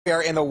We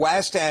are in the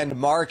West End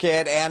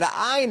Market, and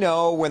I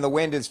know when the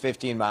wind is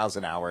 15 miles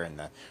an hour and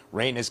the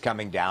rain is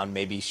coming down,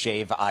 maybe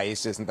shave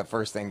ice isn't the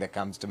first thing that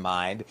comes to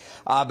mind.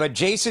 But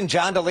Jason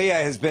John D'Elia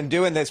has been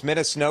doing this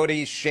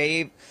Minnesnowii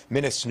Shave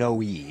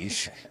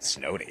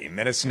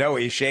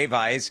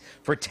Ice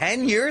for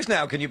 10 years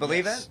now. Can you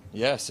believe it?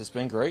 Yes, it's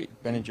been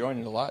great. Been enjoying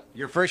it a lot.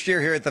 Your first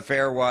year here at the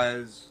fair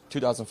was?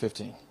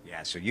 2015.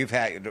 Yeah, so you've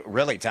had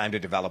really time to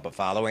develop a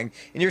following.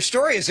 And your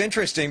story is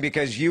interesting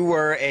because you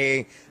were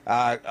a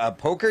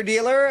poker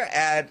dealer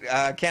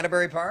at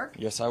Canterbury Park?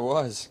 Yes, I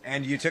was.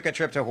 And you took a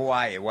trip to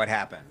Hawaii. What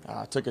happened?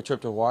 I took a trip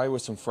to Hawaii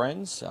with some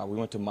friends. We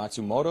went to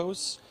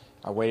Matsumoto's.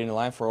 I waited in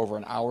line for over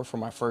an hour for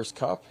my first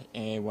cup,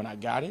 and when I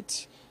got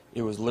it,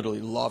 it was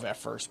literally love at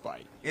first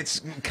bite. It's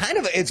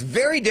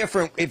very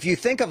different. If you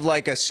think of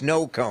like a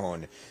snow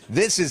cone,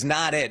 this is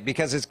not it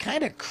because it's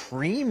kind of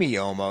creamy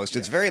almost.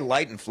 It's very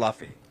light and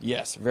fluffy.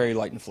 Yes, very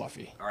light and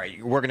fluffy. All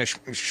right, we're going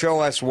to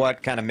show us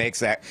what kind of makes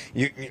that.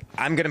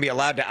 I'm going to be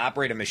allowed to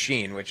operate a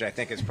machine, which I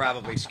think is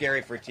probably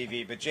scary for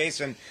TV. But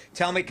Jason,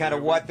 tell me kind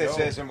of what this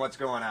is and what's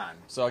going on.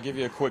 So I'll give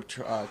you a quick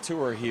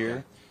tour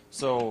here.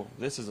 So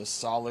this is a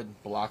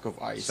solid block of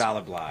ice.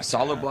 Solid block.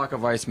 Solid block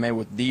of ice made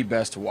with the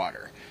best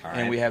water. All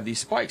and right. we have these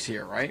spikes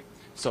here, right?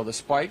 So the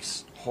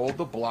spikes hold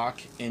the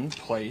block in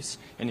place.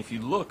 And if you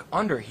look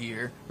under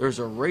here, there's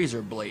a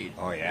razor blade.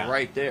 Oh, yeah.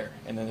 Right there.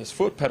 And then this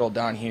foot pedal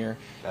down here.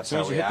 That's as soon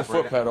as you hit the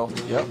foot pedal,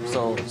 yep.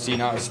 So see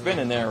now it's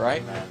spinning there,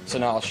 right? So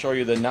now I'll show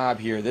you the knob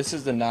here. This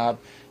is the knob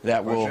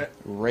that will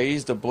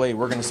raise the blade.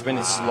 We're going to spin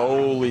it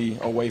slowly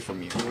away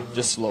from you.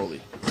 Just slowly.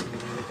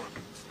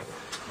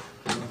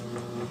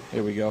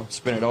 Here we go.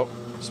 Spin it up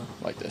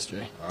like this,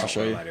 Jay. I'll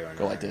show you.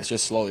 Go like this,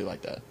 just slowly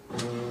like that.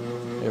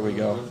 Here we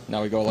go.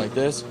 Now we go like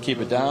this. Keep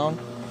it down.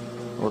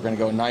 We're going to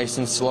go nice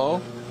and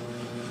slow.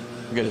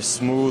 We get a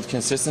smooth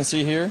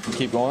consistency here.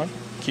 Keep going.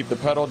 Keep the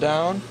pedal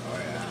down.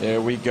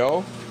 There we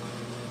go.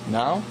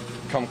 Now,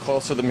 come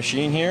close to the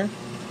machine here.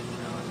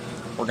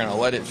 We're going to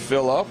let it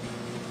fill up.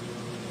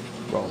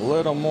 Go a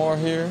little more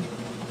here.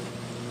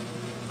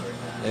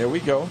 There we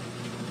go.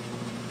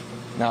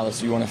 Now,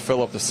 you want to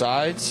fill up the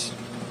sides.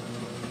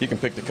 You can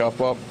pick the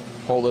cup up,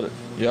 hold it,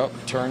 yep,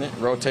 turn it,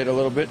 rotate a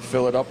little bit,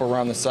 fill it up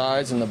around the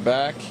sides and the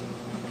back.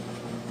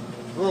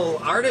 A little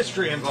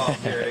artistry involved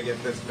here to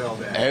get this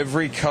filled in.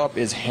 Every cup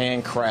is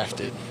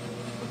handcrafted.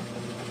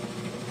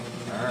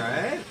 All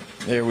right.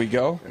 There we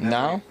go.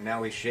 Now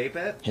we shape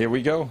it. Here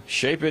we go.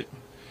 Shape it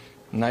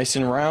nice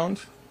and round.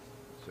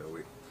 So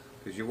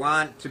because you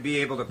want to be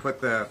able to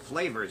put the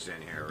flavors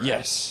in here, right?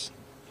 Yes.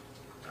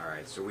 All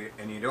right, so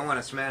and you don't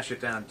want to smash it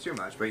down too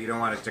much, but you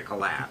don't want it to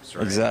collapse,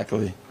 right?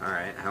 Exactly. All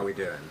right, how we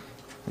doing?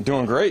 I'm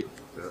doing great.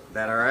 Is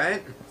that all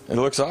right? It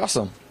looks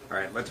awesome. All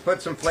right, let's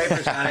put some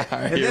flavors on it.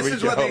 And Here this we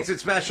is what go. makes it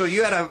special.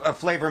 You had a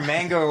flavor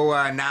mango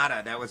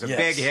nata. That was a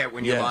big hit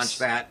when you launched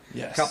that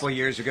a couple of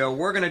years ago.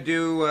 We're going to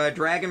do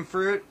dragon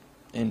fruit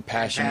and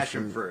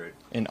passion fruit.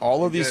 And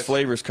all of these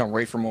flavors come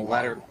right from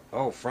Oahu.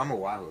 From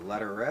Oahu.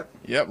 Let her rip?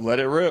 Yep, let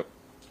it rip.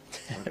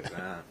 Look at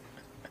that.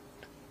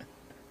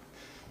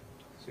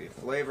 So you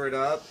flavor it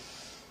up.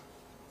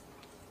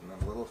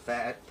 And a little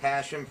fat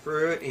passion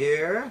fruit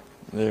here.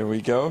 There we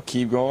go.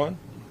 Keep going.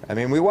 I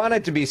mean, we want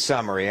it to be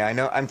summery. I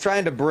know I'm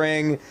trying to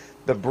bring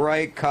the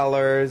bright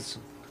colors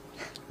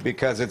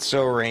because it's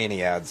so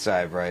rainy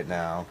outside right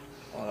now.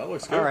 Oh, that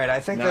looks good. All right,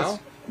 I think now,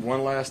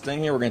 one last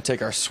thing here. We're going to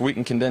take our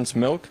sweetened condensed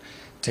milk,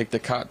 take the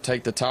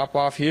top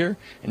off here,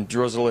 and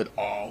drizzle it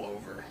all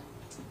over.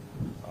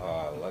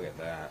 Oh, look at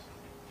that.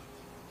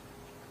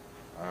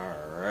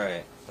 All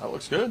right. That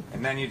looks good.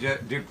 And then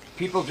do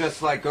people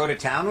just like go to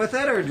town with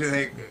it, or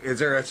is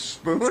there a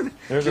spoon?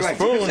 There's a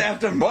spoon. Just have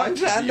to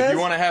munch on this? If you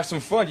want to have some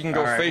fun, you can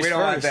go face we don't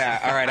first. want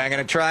that. All right, I'm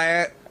going to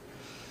try it.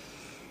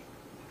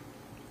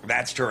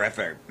 That's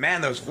terrific. Man,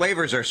 those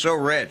flavors are so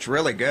rich.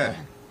 Really good.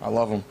 I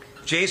love them.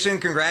 Jason,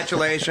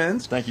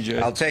 congratulations. Thank you,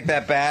 Jay. I'll take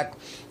that back.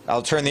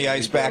 I'll turn the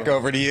ice back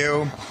over to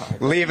you.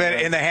 Leave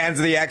it in the hands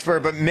of the expert.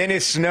 But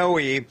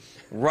Minnesnowii,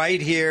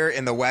 right here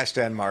in the West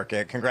End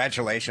Market.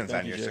 Congratulations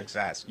on your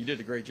success. You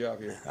did a great job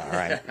here. All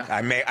right.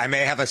 I may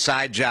have a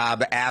side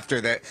job after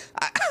that.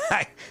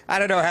 I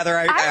don't know, Heather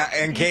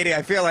and Katie.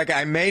 I feel like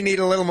I may need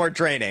a little more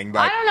training. But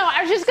I don't know.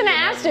 I was just going to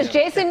ask, does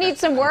Jason need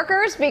some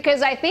workers?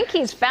 Because I think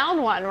he's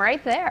found one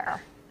right there.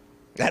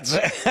 That's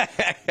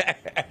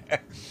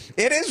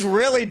it is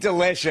really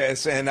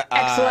delicious and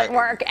excellent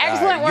work.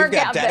 Excellent work you've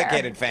got out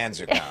dedicated fans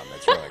who come.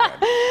 It's really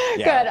good.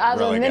 Yeah, good.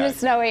 Really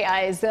Minnesnowii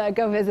Ice.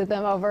 Go visit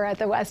them over at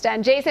the West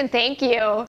End. Jason, thank you.